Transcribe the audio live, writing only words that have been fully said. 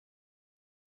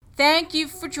Thank you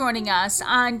for joining us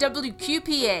on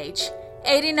WQPH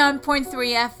 89.3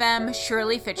 FM,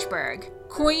 Shirley, Fitchburg.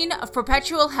 Queen of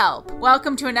Perpetual Help,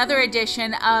 welcome to another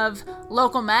edition of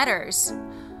Local Matters.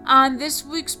 On this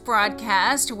week's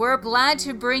broadcast, we're glad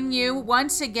to bring you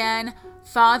once again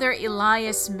Father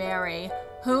Elias Mary,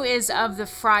 who is of the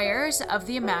Friars of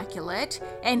the Immaculate,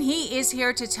 and he is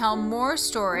here to tell more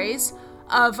stories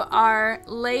of Our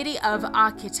Lady of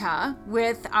Akita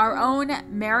with our own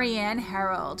Marianne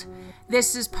Harold.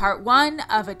 This is part one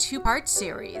of a two-part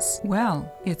series. Well,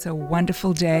 it's a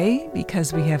wonderful day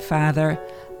because we have Father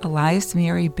Elias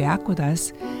Mary back with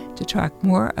us to talk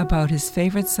more about his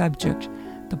favorite subject,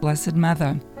 the Blessed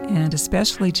Mother. And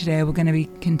especially today, we're going to be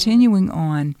continuing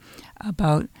on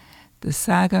about the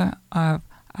saga of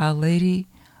Our Lady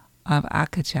of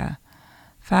Akita.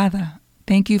 Father,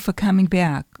 thank you for coming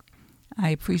back.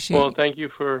 I appreciate it. Well, thank you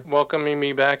for welcoming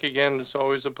me back again. It's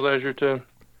always a pleasure to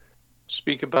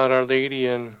speak about Our Lady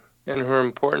and her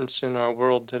importance in our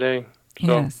world today. So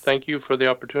Yes. Thank you for the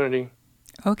opportunity.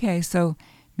 Okay, so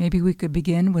maybe we could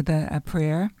begin with a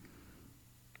prayer.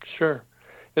 Sure.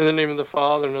 In the name of the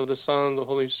Father, and of the Son, and of the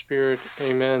Holy Spirit.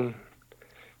 Amen.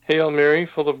 Hail Mary,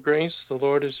 full of grace, the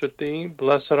Lord is with thee.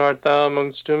 Blessed art thou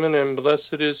amongst women, and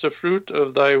blessed is the fruit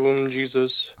of thy womb,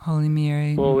 Jesus. Holy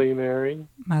Mary,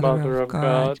 Mother of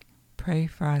God, pray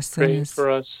for us pray sinners, for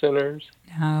us sinners,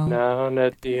 now and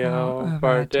at the hour of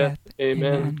our death.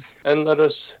 Amen. And let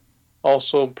us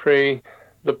also pray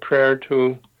the prayer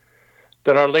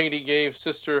that Our Lady gave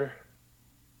that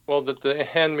the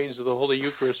handmaids of the Holy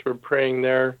Eucharist were praying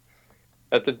there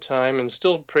at the time and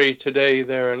still pray today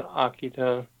there in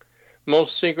Akita.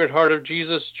 Most Sacred Heart of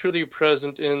Jesus, truly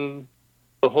present in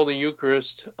the Holy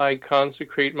Eucharist, I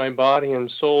consecrate my body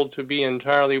and soul to be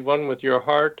entirely one with your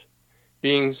heart,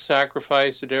 being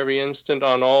sacrificed at every instant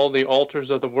on all the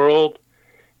altars of the world,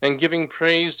 and giving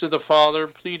praise to the Father,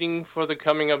 pleading for the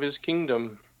coming of his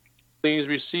kingdom. Please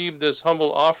receive this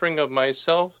humble offering of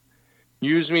myself.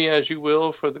 Use me as you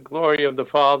will for the glory of the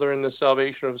Father and the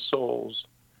salvation of souls.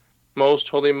 Most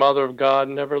Holy Mother of God,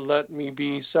 never let me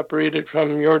be separated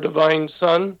from your divine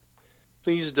Son.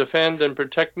 Please defend and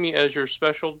protect me as your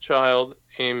special child.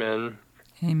 Amen.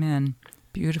 Amen.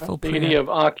 Beautiful prayer. Lady of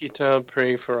Akita,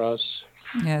 pray for us.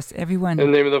 Yes, everyone.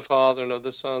 In the name of the Father, and of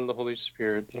the Son, and the Holy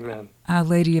Spirit. Amen. Our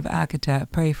Lady of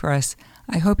Akita, pray for us.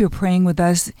 I hope you're praying with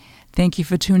us. Thank you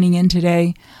for tuning in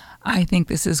today. I think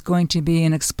this is going to be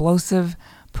an explosive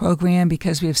program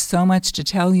because we have so much to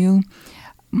tell you,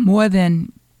 more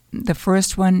than the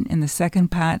first one and the second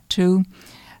part too,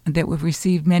 that we've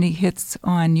received many hits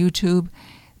on YouTube.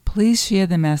 Please share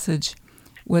the message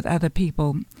with other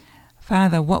people.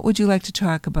 Father, what would you like to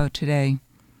talk about today?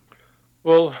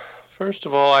 Well, first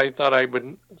of all, I thought I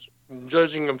would,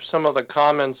 judging of some of the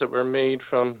comments that were made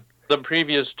from the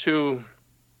previous two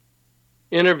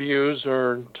interviews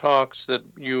or talks that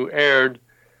you aired,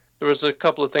 there was a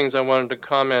couple of things I wanted to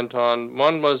comment on.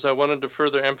 One was I wanted to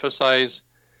further emphasize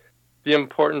the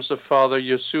importance of Father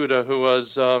Yasuda, who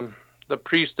was the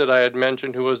priest that I had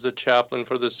mentioned, who was the chaplain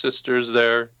for the sisters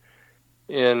there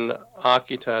in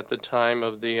Akita at the time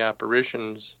of the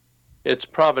apparitions. It's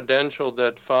providential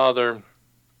that Father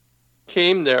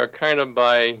came there kind of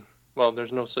by, well,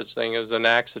 there's no such thing as an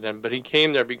accident, but he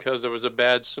came there because there was a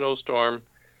bad snowstorm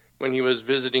when he was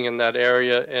visiting in that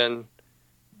area, and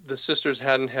the sisters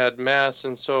hadn't had Mass,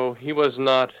 and so he was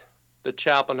not the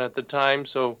chaplain at the time,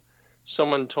 so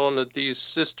someone told him that these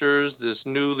sisters, this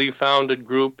newly founded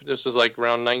group, this was like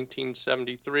around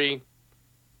 1973,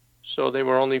 so they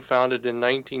were only founded in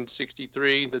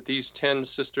 1963, that these 10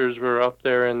 sisters were up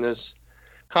there in this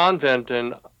convent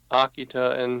in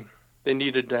Akita, and they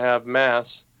needed to have Mass.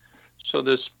 So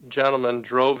this gentleman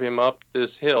drove him up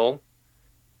this hill.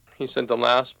 He said the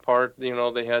last part, they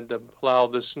had to plow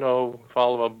the snow,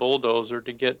 follow a bulldozer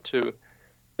to get to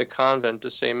the convent to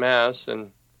say Mass,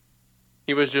 and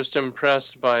he was just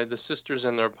impressed by the sisters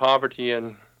and their poverty,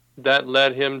 and that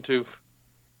led him to,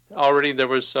 already there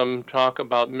was some talk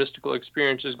about mystical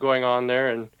experiences going on there,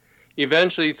 and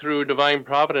eventually through divine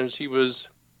providence he was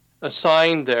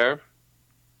assigned there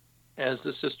as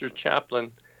the sister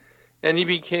chaplain, and he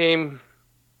became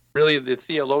really the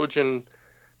theologian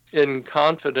in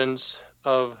confidence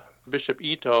of Bishop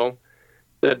Ito,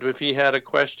 that if he had a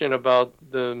question about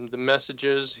the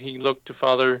messages, he looked to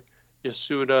Father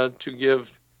Yasuda to give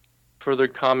further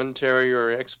commentary or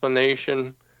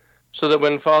explanation, so that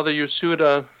when Father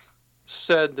Yasuda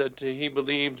said that he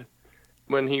believed,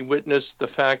 when he witnessed the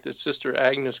fact that Sister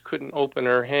Agnes couldn't open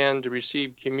her hand to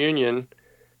receive communion,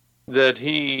 that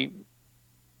he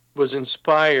was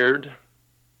inspired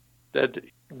that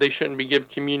they shouldn't be give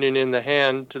communion in the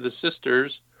hand to the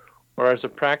sisters or as a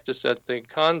practice at the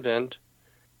convent,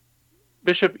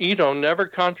 Bishop Ito never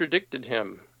contradicted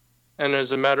him. And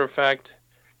as a matter of fact,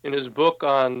 in his book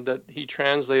that he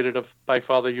translated by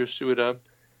Father Yasuda,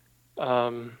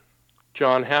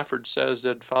 John Hafford says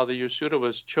that Father Yasuda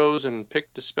was chosen,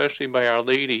 picked especially by Our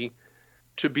Lady,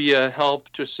 to be a help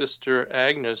to Sister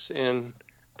Agnes in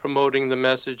promoting the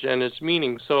message and its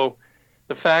meaning. So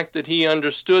the fact that he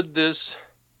understood this,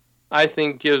 I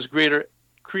think, gives greater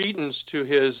credence to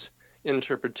his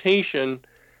interpretation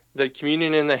that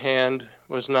communion in the hand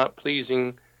was not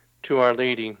pleasing to Our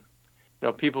Lady.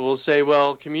 People will say,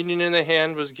 well, communion in the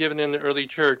hand was given in the early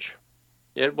church.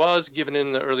 It was given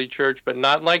in the early church, but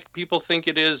not like people think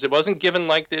it is. It wasn't given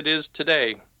like it is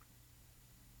today.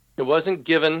 It wasn't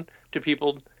given to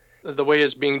people the way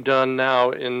it's being done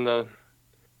now in the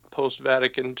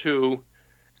post-Vatican II,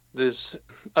 this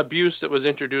abuse that was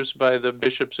introduced by the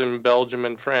bishops in Belgium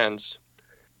and France.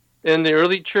 In the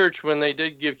early church, when they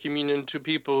did give communion to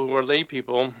people who were lay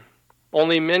people,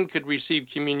 only men could receive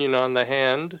communion on the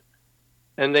hand,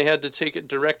 and they had to take it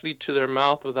directly to their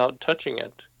mouth without touching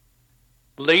it.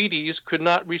 Ladies could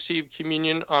not receive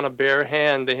communion on a bare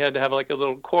hand. They had to have like a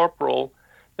little corporal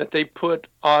that they put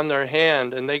on their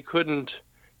hand, and they couldn't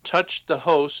touch the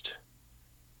host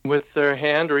with their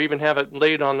hand or even have it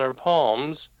laid on their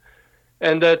palms,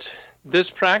 and that this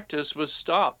practice was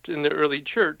stopped in the early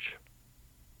church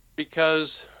because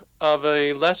of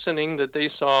a lessening that they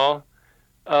saw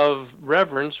of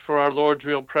reverence for our Lord's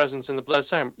real presence in the Blessed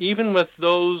Sacrament. Even with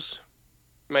those,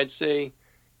 you might say,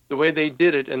 the way they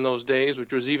did it in those days,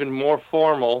 which was even more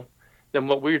formal than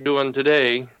what we're doing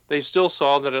today, they still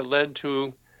saw that it led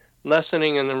to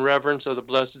lessening in the reverence of the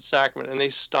Blessed Sacrament, and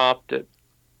they stopped it.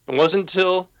 It wasn't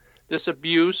until this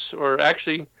abuse, or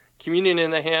actually communion in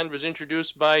the hand, was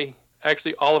introduced by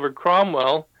actually Oliver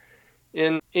Cromwell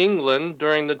in England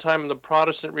during the time of the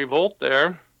Protestant revolt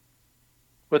there,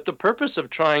 with the purpose of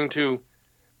trying to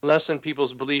lessen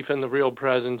people's belief in the real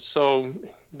presence. So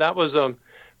that was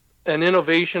an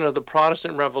innovation of the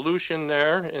Protestant Revolution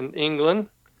there in England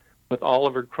with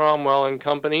Oliver Cromwell and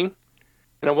company.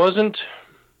 And it wasn't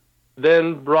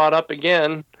then brought up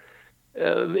again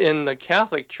in the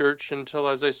Catholic Church until,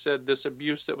 as I said, this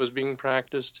abuse that was being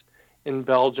practiced in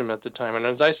Belgium at the time. And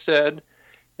as I said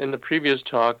in the previous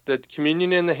talk, that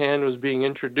communion in the hand was being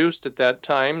introduced at that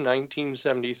time,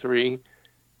 1973,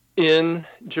 in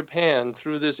Japan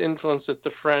through this influence that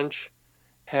the French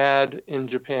had in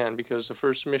Japan, because the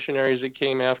first missionaries that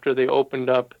came after they opened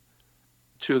up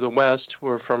to the West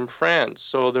were from France.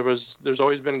 So there's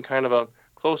always been kind of a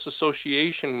close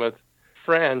association with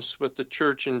France, with the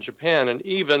church in Japan. And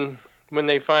even when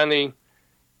they finally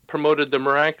promoted the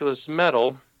miraculous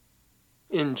medal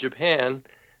in Japan,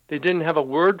 they didn't have a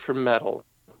word for medal.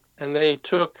 And they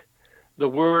took the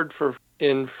word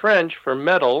in French for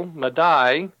medal,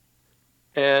 medaille,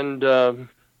 and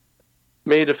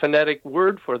made a phonetic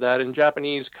word for that in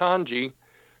Japanese kanji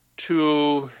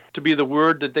to be the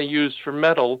word that they used for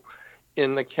medal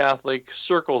in the Catholic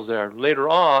circles there. Later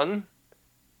on,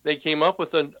 they came up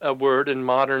with a word in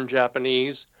modern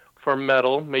Japanese for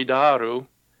medal, medaru,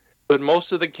 but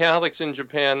most of the Catholics in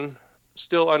Japan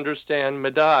still understand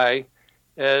medaille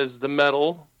as the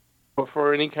medal, or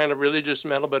for any kind of religious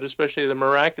medal, but especially the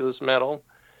miraculous medal,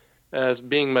 as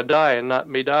being medaille and not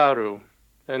medaru.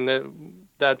 And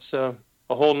that's a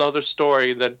whole nother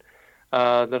story that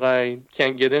I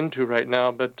can't get into right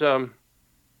now. But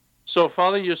so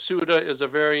Father Yasuda is a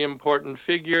very important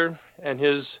figure, and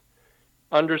his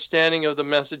understanding of the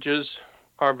messages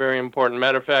are very important.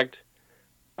 Matter of fact,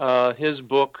 his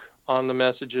book on the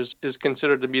messages is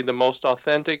considered to be the most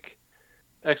authentic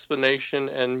explanation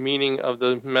and meaning of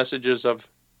the messages of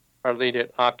Our Lady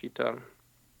of Akita.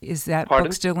 Is that Pardon?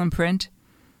 book still in print?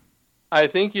 I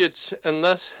think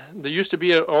unless there used to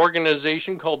be an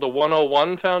organization called the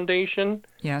 101 Foundation.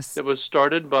 Yes. That was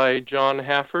started by John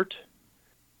Haffert,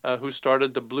 who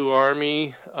started the Blue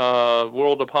Army,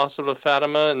 World Apostle of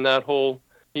Fatima, and that whole.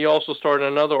 He also started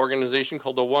another organization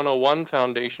called the 101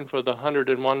 Foundation for the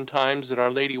 101 times that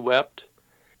Our Lady wept.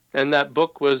 And that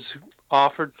book was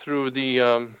offered through the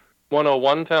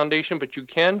 101 Foundation, but you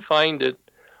can find it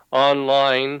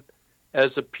online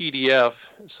as a PDF.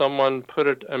 Someone put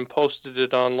it and posted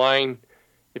it online.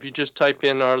 If you just type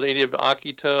in Our Lady of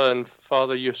Akita and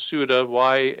Father Yasuda,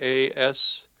 Y-A-S-U-D-A,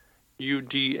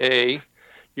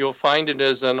 you'll find it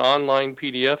as an online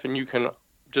PDF, and you can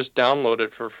just download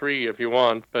it for free if you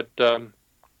want. But the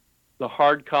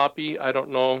hard copy, I don't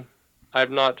know.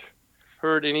 I've not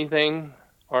heard anything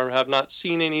or have not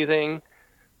seen anything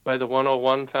by the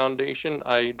 101 Foundation.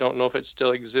 I don't know if it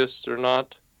still exists or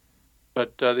not.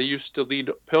 but they used to lead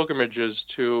pilgrimages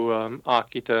to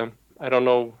Akita. I don't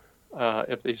know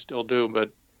if they still do,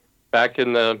 but back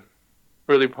in the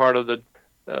early part of the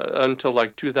until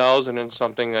like 2000 and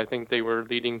something, I think they were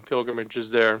leading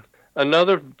pilgrimages there.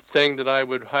 Another thing that I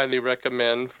would highly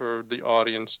recommend for the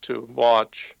audience to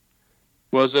watch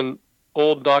was an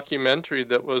old documentary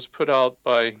that was put out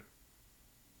by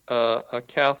a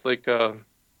Catholic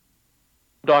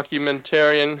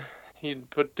documentarian. He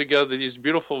put together these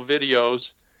beautiful videos,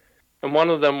 and one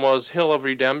of them was Hill of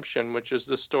Redemption, which is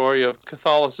the story of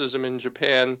Catholicism in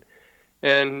Japan.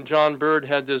 And John Bird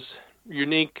had this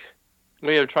unique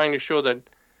way of trying to show that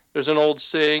there's an old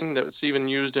saying that's even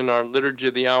used in our Liturgy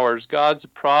of the Hours: God's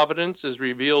providence is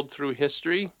revealed through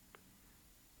history.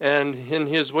 And in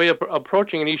his way of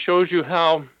approaching it, he shows you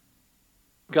how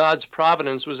God's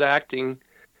providence was acting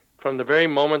from the very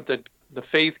moment that the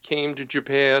faith came to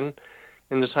Japan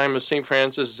in the time of St.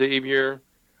 Francis Xavier,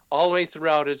 all the way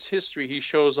throughout its history. He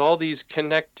shows all these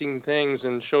connecting things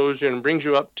and shows you and brings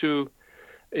you up to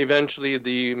eventually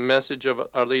the message of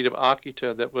Our Lady of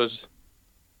Akita that was,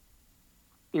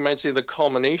 you might say, the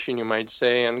culmination, you might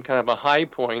say, and kind of a high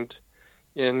point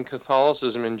in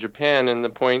Catholicism in Japan, and the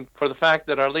point for the fact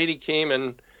that Our Lady came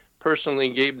and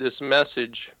personally gave this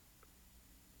message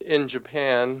in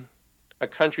Japan, a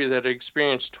country that had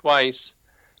experienced twice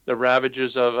the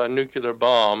ravages of a nuclear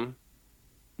bomb,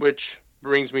 which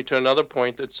brings me to another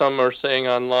point that some are saying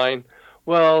online,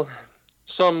 well,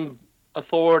 some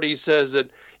authority says that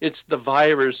it's the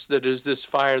virus that is this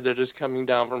fire that is coming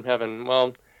down from heaven.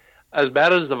 Well, as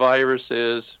bad as the virus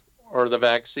is, or the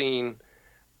vaccine,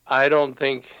 I don't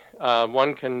think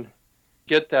one can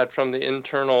get that from the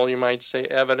internal, you might say,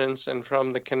 evidence and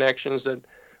from the connections that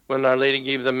when Our Lady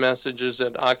gave the messages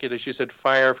at Akita, she said,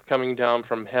 fire coming down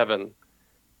from heaven.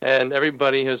 And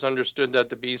everybody has understood that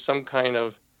to be some kind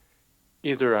of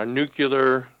either a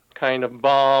nuclear kind of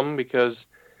bomb, because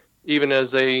even as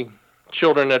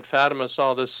children at Fatima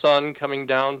saw the sun coming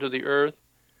down to the earth,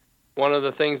 one of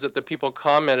the things that the people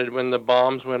commented when the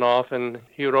bombs went off in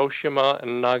Hiroshima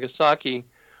and Nagasaki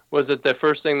was that the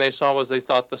first thing they saw was they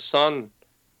thought the sun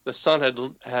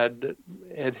had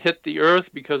hit the earth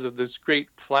because of this great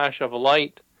flash of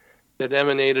light that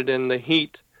emanated in the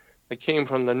heat that came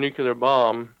from the nuclear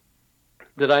bomb.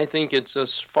 That I think it's a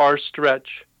far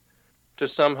stretch to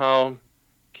somehow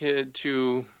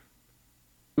to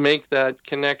make that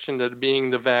connection to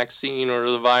being the vaccine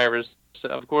or the virus.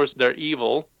 Of course, they're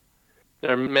evil.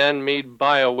 They're man-made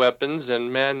bioweapons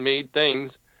and man-made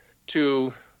things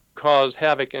to cause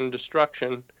havoc and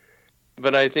destruction.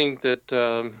 But I think that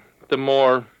the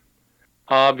more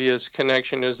obvious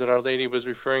connection is that Our Lady was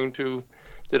referring to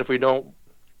that if we don't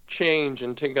change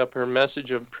and take up her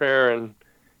message of prayer and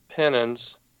penance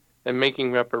and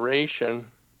making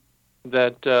reparation,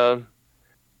 that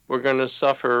we're going to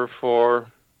suffer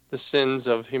for the sins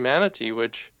of humanity,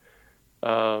 which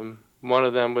one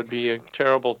of them would be a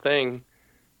terrible thing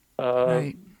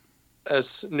right. as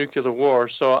nuclear war.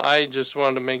 So I just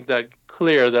wanted to make that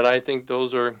clear that I think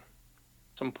those are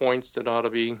some points that ought to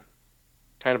be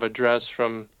kind of addressed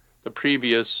from the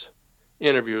previous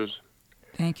interviews.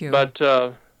 Thank you. But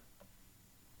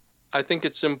I think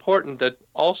it's important that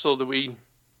also that we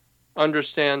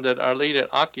understand that Our Lady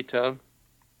at Akita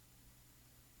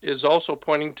is also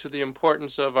pointing to the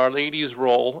importance of Our Lady's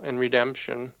role in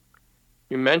redemption.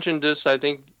 You mentioned this, I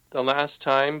think, the last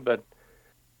time, but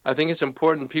I think it's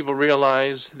important people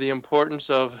realize the importance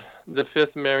of the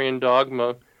Fifth Marian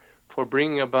dogma for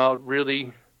bringing about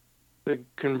really the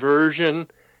conversion,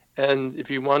 and if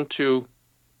you want to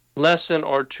lessen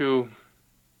or to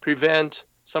prevent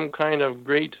some kind of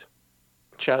great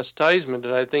chastisement,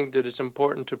 and I think that it's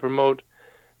important to promote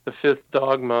the fifth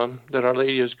dogma, that Our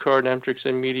Lady is coordinatrix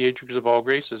and mediatrix of all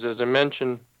graces. As I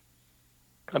mentioned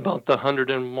about the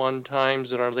 101 times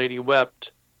that Our Lady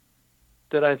wept,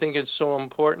 that I think it's so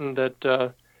important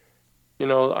that,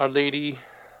 Our Lady,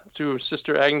 through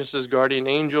Sister Agnes's guardian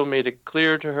angel, made it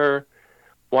clear to her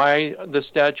why the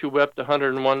statue wept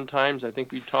 101 times. I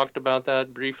think we talked about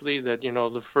that briefly, that,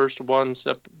 the first one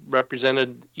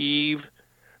represented Eve,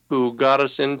 who got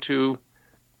us into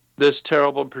this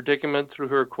terrible predicament through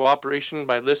her cooperation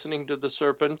by listening to the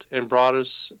serpent and brought us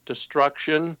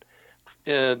destruction,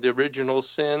 the original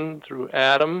sin through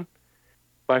Adam,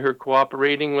 by her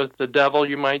cooperating with the devil,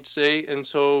 you might say. And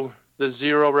so the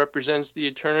 0 represents the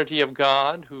eternity of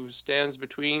God, who stands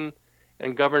between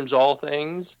and governs all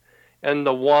things. And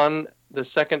the 1, the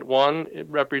second one, it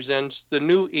represents the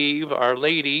new Eve, Our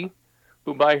Lady,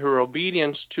 who by her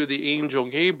obedience to the angel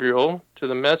Gabriel, to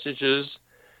the messages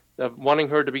of wanting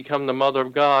her to become the Mother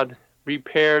of God,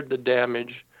 repaired the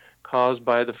damage caused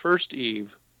by the first Eve.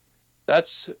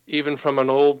 That's even from an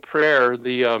old prayer,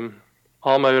 the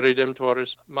Alma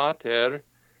Redemptoris Mater,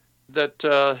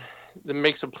 that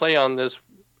makes a play on this,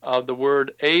 the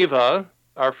word Eva,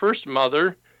 our first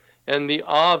mother, and the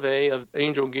Ave of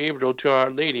Angel Gabriel to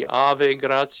Our Lady, Ave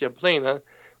Gratia Plena.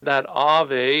 That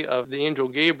Ave of the Angel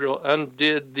Gabriel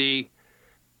undid the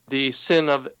sin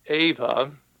of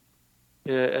Eva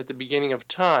at the beginning of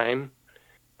time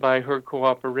by her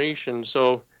cooperation.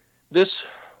 So this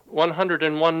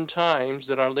 101 times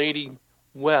that Our Lady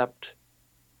wept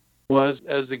was,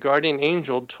 as the guardian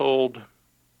angel told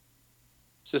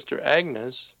Sister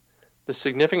Agnes, the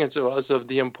significance was of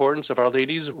the importance of Our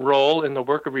Lady's role in the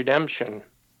work of redemption,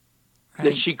 right.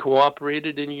 That she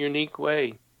cooperated in a unique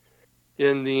way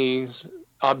in the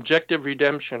objective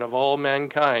redemption of all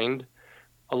mankind,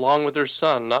 along with her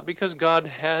Son, not because God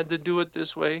had to do it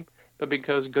this way, but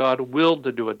because God willed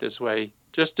to do it this way.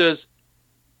 Just as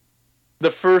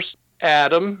the first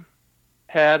Adam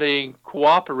had a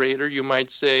cooperator, you might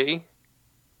say,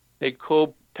 a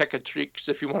co-peccatrix,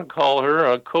 if you want to call her,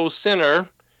 a co-sinner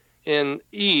in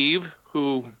Eve,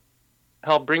 who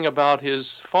helped bring about his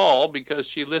fall because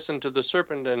she listened to the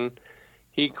serpent and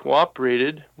he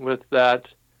cooperated with that.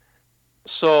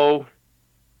 So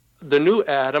the new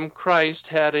Adam, Christ,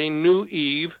 had a new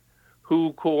Eve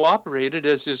who cooperated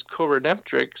as his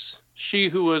co-redemptrix, she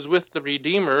who was with the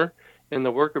Redeemer in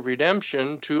the work of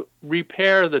redemption to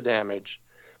repair the damage,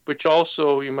 which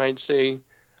also, you might say,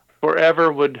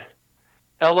 forever would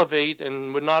elevate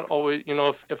and would not always,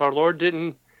 if our Lord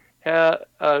didn't have,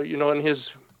 in his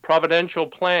providential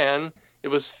plan, it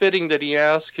was fitting that he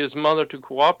asked his mother to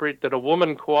cooperate, that a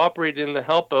woman cooperate in the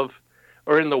help of,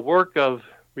 or in the work of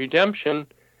redemption.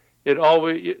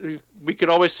 We could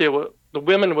always say, well, the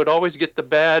women would always get the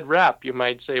bad rap, you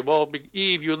might say. Well,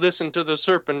 Eve, you listened to the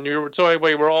serpent, so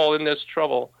anyway, we're all in this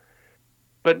trouble.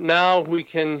 But now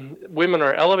women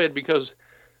are elevated because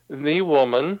the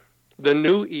woman, the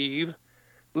new Eve,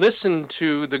 listened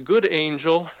to the good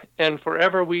angel, and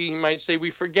forever we might say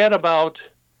we forget about,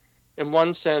 in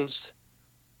one sense,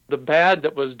 the bad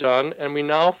that was done, and we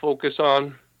now focus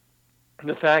on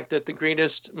the fact that the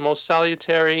greatest, most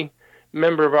salutary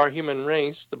member of our human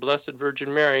race, the Blessed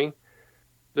Virgin Mary,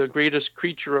 the greatest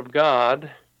creature of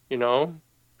God,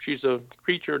 she's a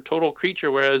creature, a total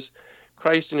creature, whereas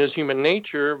Christ in his human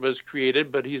nature was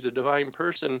created, but he's a divine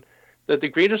person, that the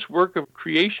greatest work of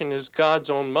creation is God's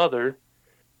own mother,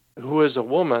 who is a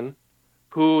woman,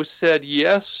 who said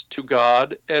yes to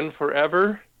God, and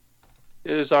forever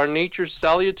is our nature's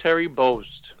salutary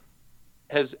boast,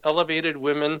 has elevated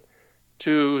women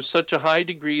to such a high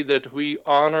degree that we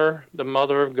honor the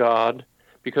Mother of God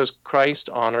because Christ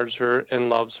honors her and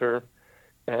loves her.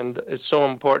 And it's so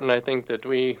important, I think, that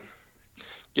we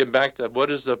get back to what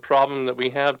is the problem that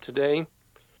we have today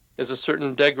is a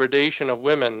certain degradation of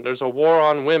women. There's a war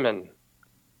on women,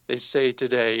 they say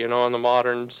today, in the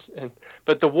moderns.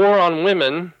 But the war on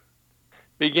women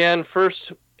began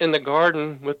first in the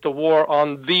garden with the war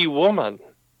on the woman.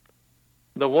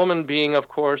 The woman being, of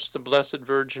course, the Blessed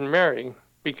Virgin Mary,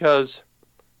 because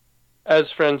as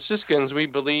Franciscans, we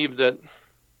believe that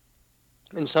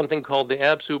in something called the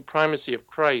absolute primacy of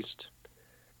Christ,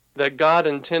 that God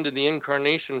intended the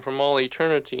incarnation from all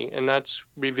eternity, and that's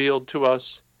revealed to us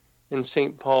in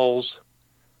St. Paul's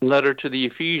letter to the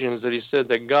Ephesians, that he said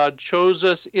that God chose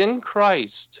us in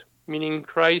Christ, meaning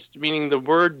the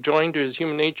Word joined to his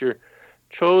human nature,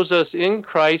 chose us in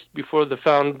Christ before the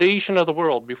foundation of the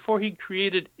world. Before he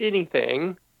created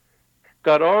anything,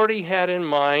 God already had in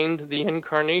mind the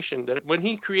incarnation, that when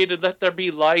he created, let there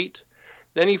be light,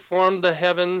 then he formed the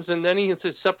heavens, and then he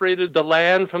separated the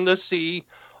land from the sea.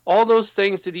 All those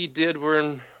things that he did were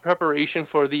in preparation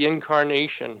for the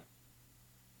incarnation.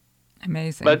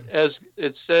 Amazing. But as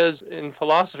it says in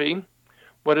philosophy,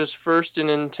 what is first in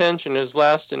intention is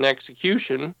last in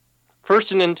execution.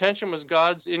 First in intention was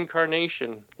God's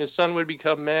incarnation. His Son would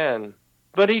become man.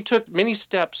 But he took many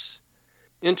steps,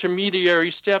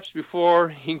 intermediary steps, before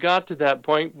he got to that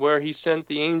point where he sent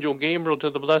the angel Gabriel to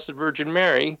the Blessed Virgin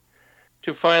Mary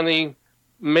to finally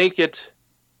make it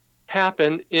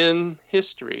happen in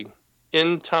history,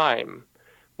 in time,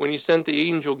 when he sent the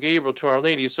angel Gabriel to Our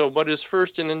Lady. So what is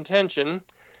first in intention,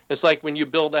 it's like when you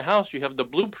build a house, you have the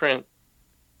blueprint,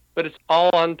 but it's all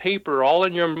on paper, all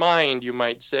in your mind, you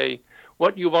might say,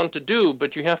 what you want to do,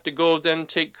 but you have to go then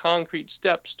take concrete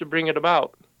steps to bring it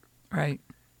about. Right.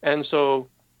 And so,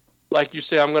 like you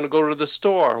say, I'm going to go to the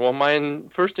store. Well, my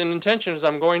first intention is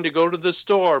I'm going to go to the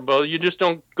store. But you just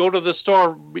don't go to the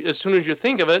store as soon as you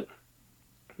think of it.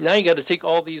 Now you got to take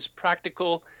all these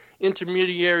practical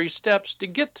intermediary steps to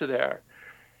get to there.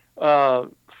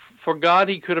 for God,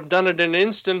 he could have done it in an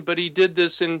instant, but he did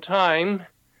this in time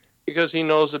because he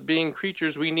knows that being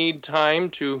creatures, we need time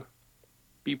to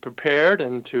be prepared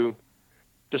and to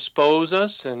dispose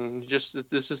us, and just that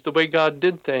this is the way God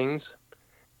did things.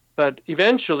 But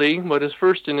eventually, what is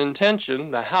first in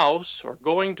intention, the house or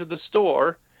going to the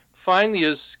store, finally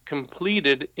is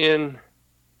completed in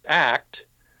act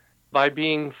by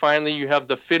being finally you have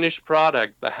the finished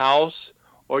product, the house,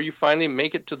 or you finally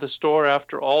make it to the store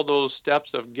after all those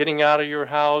steps of getting out of your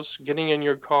house, getting in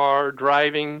your car,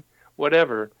 driving,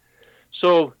 whatever.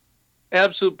 So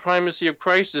absolute primacy of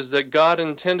Christ is that God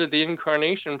intended the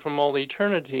incarnation from all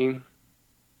eternity,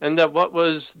 and that what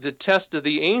was the test of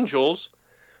the angels,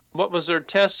 what was their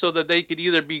test so that they could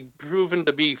either be proven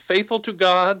to be faithful to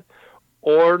God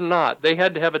or not. They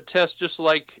had to have a test just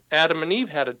like Adam and Eve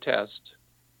had a test.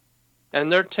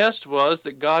 And their test was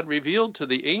that God revealed to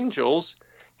the angels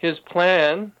his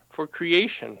plan for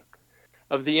creation,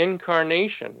 of the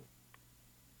incarnation.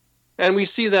 And we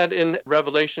see that in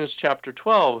Revelations chapter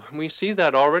 12. We see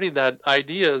that already, that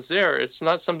idea is there. It's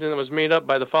not something that was made up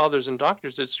by the fathers and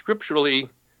doctors. It's scripturally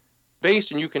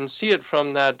based, and you can see it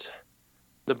from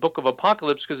the book of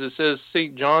Apocalypse, because it says,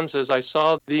 St. John says, I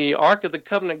saw the Ark of the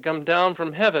Covenant come down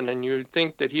from heaven, and you'd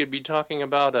think that he'd be talking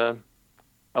about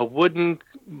a wooden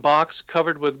box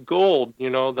covered with gold. You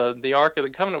know, the Ark of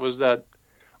the Covenant was that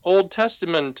Old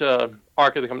Testament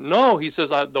Ark of the Covenant. No, he says,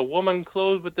 the woman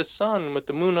clothed with the sun, with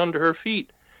the moon under her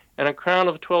feet, and a crown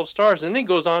of 12 stars. And then he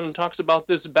goes on and talks about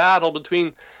this battle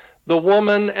between the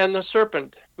woman and the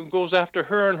serpent, who goes after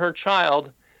her and her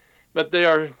child. But they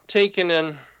are taken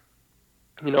in,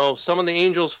 some of the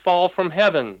angels fall from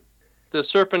heaven. The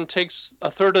serpent takes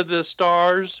a third of the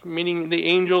stars, meaning the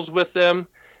angels with them.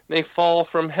 They fall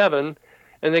from heaven,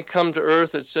 and they come to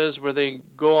earth, it says, where they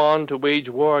go on to wage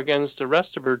war against the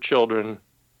rest of her children.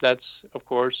 That's, of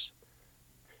course,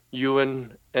 you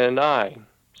and I.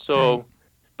 So,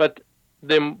 But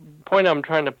the point I'm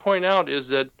trying to point out is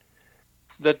that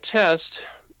the test,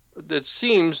 that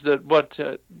seems that what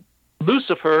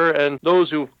Lucifer and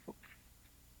those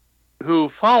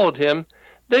who followed him,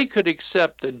 they could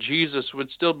accept that Jesus would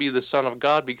still be the Son of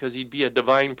God because he'd be a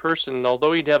divine person. And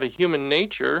although he'd have a human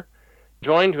nature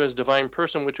joined to his divine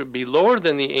person, which would be lower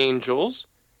than the angels,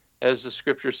 as the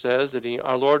scripture says, that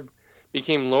our Lord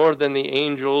became lower than the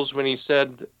angels when he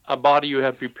said, a body you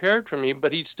have prepared for me,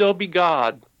 but he'd still be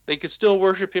God. They could still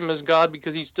worship him as God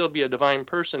because he'd still be a divine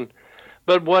person.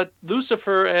 But what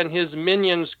Lucifer and his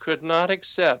minions could not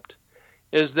accept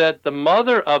is that the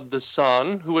mother of the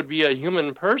Son, who would be a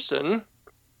human person,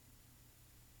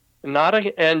 not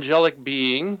an angelic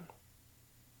being,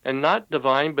 and not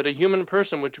divine, but a human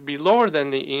person, which would be lower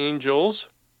than the angels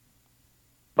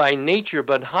by nature,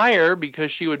 but higher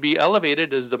because she would be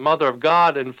elevated as the mother of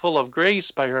God and full of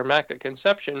grace by her Immaculate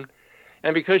Conception,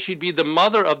 and because she'd be the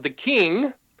mother of the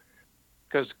King,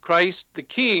 because Christ the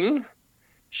King,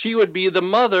 she would be the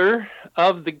mother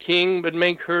of the King, but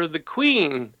make her the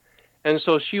Queen. And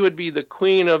so she would be the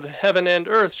Queen of heaven and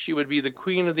earth. She would be the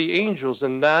Queen of the angels,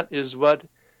 and that is what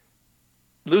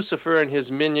Lucifer and his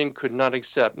minion could not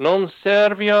accept. Non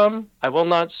serviam, I will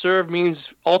not serve, means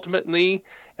ultimately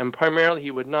and primarily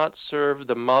he would not serve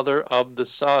the mother of the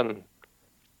Son.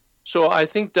 So I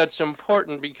think that's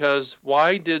important, because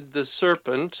why did the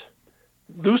serpent,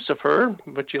 Lucifer,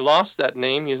 but he lost that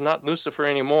name, he's not Lucifer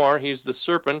anymore, he's the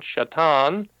serpent,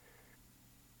 Shaitan,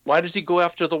 why does he go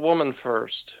after the woman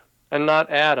first and not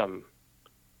Adam?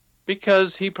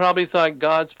 Because he probably thought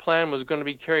God's plan was going to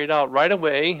be carried out right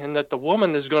away, and that the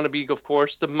woman is going to be, of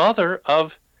course, the mother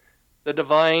of the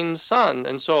divine Son.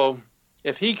 And so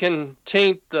if he can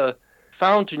taint the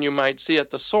fountain, you might see,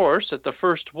 at the source, at the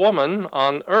first woman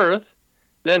on earth,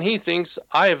 then he thinks,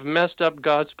 I have messed up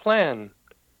God's plan.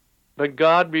 But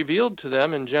God revealed to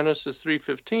them in Genesis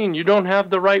 3:15, you don't have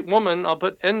the right woman. I'll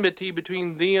put enmity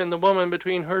between thee and the woman,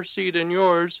 between her seed and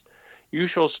yours. You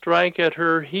shall strike at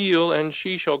her heel, and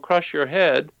she shall crush your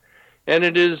head. And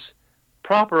it is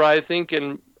proper, I think,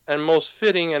 and most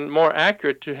fitting and more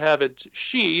accurate to have it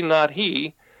she, not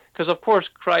he, because, of course,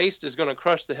 Christ is going to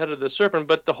crush the head of the serpent,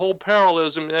 but the whole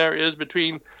parallelism there is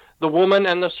between the woman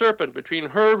and the serpent, between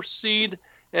her seed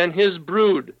and his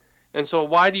brood. And so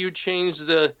why do you change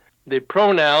the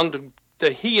pronoun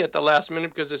to he at the last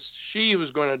minute? Because it's she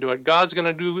who's going to do it. God's going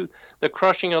to do the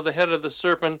crushing of the head of the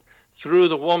serpent through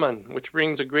the woman, which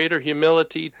brings a greater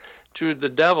humility to the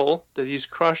devil, that he's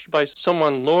crushed by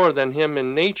someone lower than him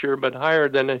in nature, but higher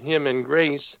than him in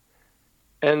grace,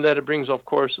 and that it brings, of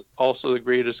course, also the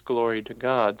greatest glory to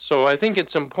God. So I think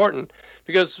it's important,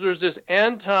 because there's this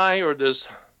this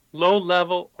low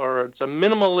level, or it's a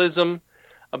minimalism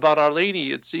about Our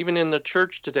Lady. It's even in the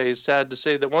church today, it's sad to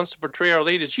say, that wants to portray Our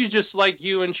Lady. She's just like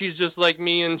you, and she's just like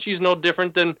me, and she's no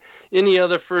different than any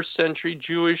other first century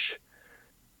Jewish,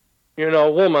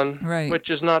 woman, right. Which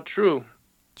is not true.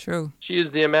 True. She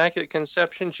is the Immaculate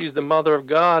Conception. She's the Mother of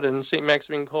God. And St.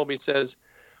 Maximilian Kolbe says,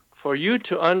 for you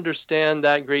to understand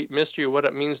that great mystery of what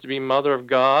it means to be Mother of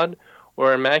God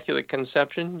or Immaculate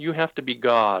Conception, you have to be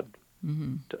God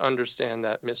to understand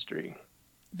that mystery.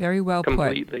 Very well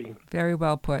completely. Put. Very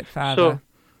well put, Father.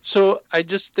 So I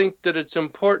just think that it's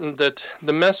important that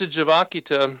the message of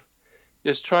Akita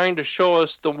is trying to show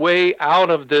us the way out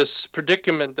of this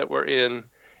predicament that we're in.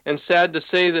 And sad to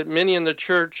say that many in the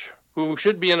church who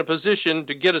should be in a position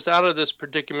to get us out of this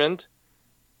predicament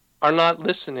are not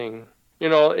listening.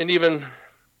 And even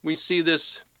we see this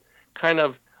kind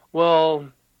of,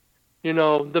 the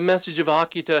message of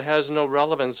Akita has no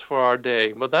relevance for our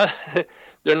day. Well,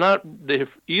 they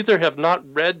either have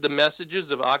not read the messages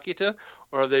of Akita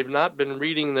or they've not been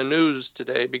reading the news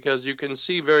today, because you can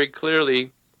see very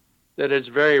clearly that it's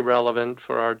very relevant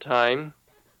for our time,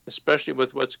 especially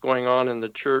with what's going on in the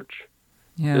church.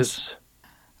 Yes.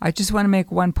 I just want to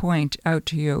make one point out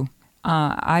to you.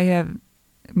 I have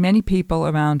many people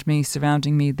around me,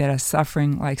 surrounding me, that are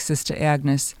suffering like Sister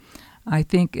Agnes. I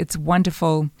think it's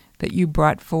wonderful that you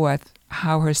brought forth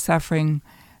how her suffering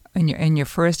in your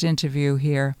first interview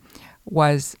here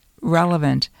was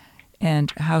relevant,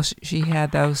 and how she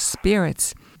had those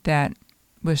spirits that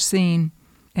were seen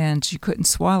and she couldn't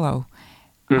swallow.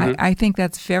 I think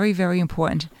that's very, very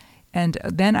important. And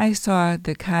then I saw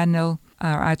the Cardinal,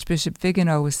 Archbishop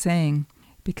Vigano, was saying,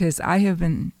 because I have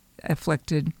been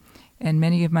afflicted, and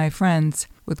many of my friends,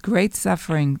 with great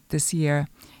suffering this year,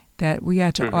 that we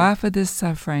are to offer this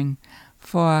suffering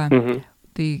for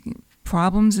the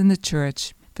problems in the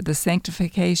church, for the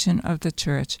sanctification of the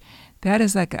church. That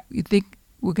is like, you think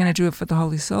we're going to do it for the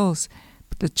Holy Souls,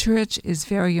 but the church is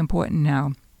very important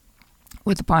now,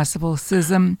 with the possible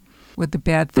schism, with the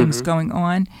bad things going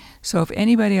on. So if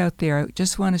anybody out there, I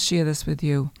just want to share this with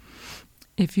you.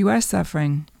 If you are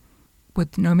suffering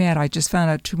with, no matter, I just found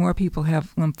out 2 more people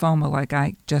have lymphoma, like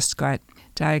I just got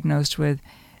diagnosed with,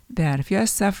 that if you're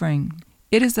suffering,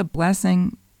 it is a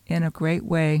blessing in a great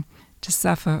way to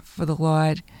suffer for the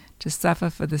Lord, to suffer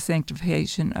for the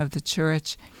sanctification of the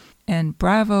church. And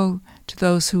bravo to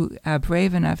those who are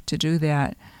brave enough to do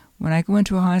that. When I go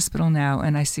into a hospital now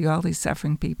and I see all these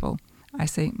suffering people, I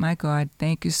say, my God,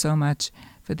 thank you so much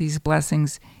for these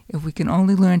blessings. If we can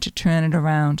only learn to turn it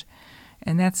around.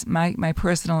 And that's my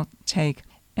personal take.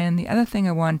 And the other thing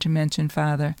I wanted to mention,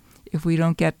 Father, if we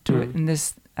don't get to it in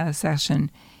this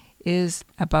session, is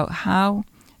about how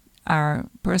our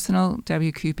personal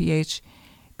WQPH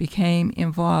became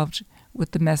involved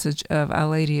with the message of Our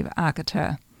Lady of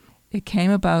Akita. It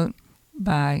came about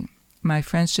by my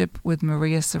friendship with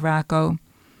Maria Sirocco,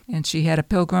 and she had a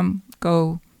pilgrim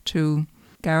go to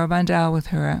Garabandal with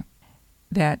her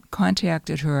that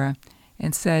contacted her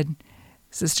and said,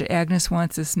 Sister Agnes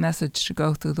wants this message to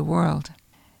go through the world.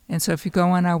 And so if you go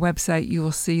on our website, you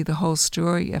will see the whole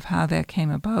story of how that came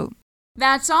about.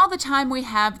 That's all the time we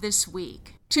have this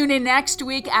week. Tune in next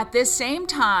week at this same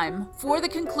time for the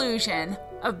conclusion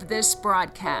of this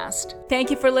broadcast. Thank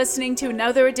you for listening to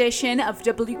another edition of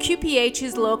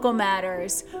WQPH's Local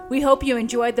Matters. We hope you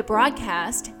enjoyed the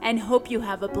broadcast and hope you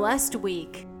have a blessed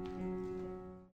week.